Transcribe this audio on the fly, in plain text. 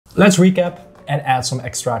Let's recap and add some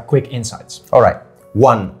extra quick insights. All right.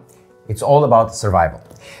 1, it's all about survival.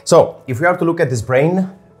 So if we are to look at this brain,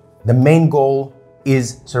 the main goal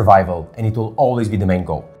is survival, and it will always be the main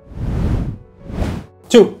goal.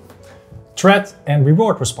 2, threat and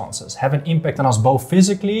reward responses have an impact on us both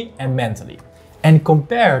physically and mentally. And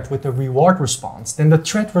compared with the reward response, then the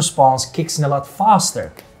threat response kicks in a lot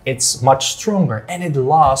faster. It's much stronger and it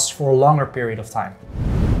lasts for a longer period of time.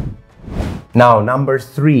 Now, number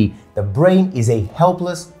 3, the brain is a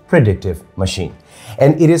helpless predictive machine.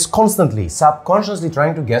 And it is constantly, subconsciously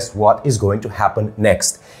trying to guess what is going to happen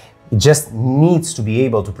next. It just needs to be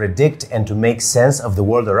able to predict and to make sense of the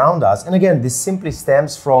world around us. And again, this simply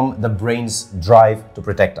stems from the brain's drive to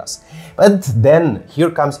protect us. But then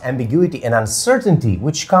here comes ambiguity and uncertainty,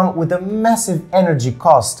 which come with a massive energy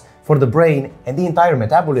cost for the brain and the entire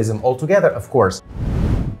metabolism altogether, of course.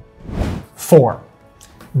 4,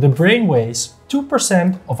 the brain weighs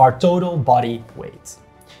 2% of our total body weight.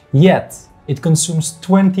 Yet, it consumes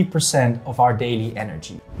 20% of our daily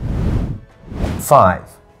energy. 5,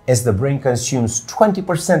 as the brain consumes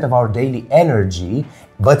 20% of our daily energy,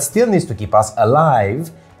 but still needs to keep us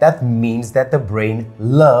alive, that means that the brain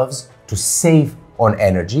loves to save on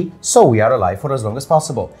energy, so we are alive for as long as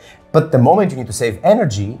possible. But the moment you need to save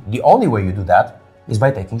energy, the only way you do that is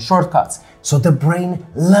by taking shortcuts. So the brain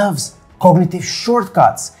loves cognitive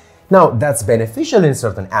shortcuts. Now, that's beneficial in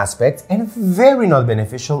certain aspects and very not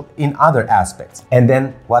beneficial in other aspects. And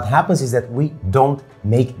then what happens is that we don't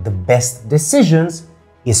make the best decisions,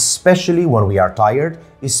 especially when we are tired,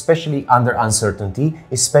 especially under uncertainty,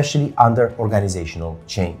 especially under organizational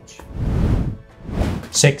change.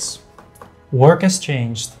 6, work has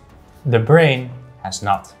changed, the brain has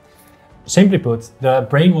not. Simply put, the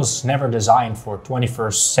brain was never designed for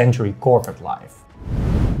 21st century corporate life.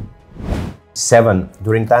 7,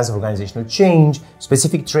 during times of organizational change,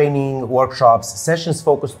 specific training, workshops, sessions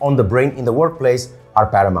focused on the brain in the workplace are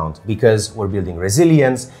paramount because we're building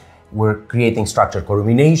resilience, we're creating structured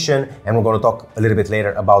coordination, and we're going to talk a little bit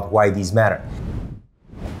later about why these matter.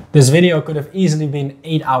 This video could have easily been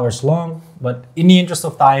 8 hours long, but in the interest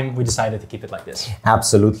of time, we decided to keep it like this.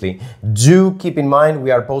 Absolutely. Do keep in mind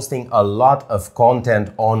we are posting a lot of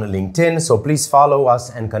content on LinkedIn, so please follow us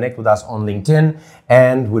and connect with us on LinkedIn,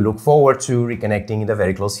 and we look forward to reconnecting in the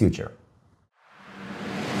very close future.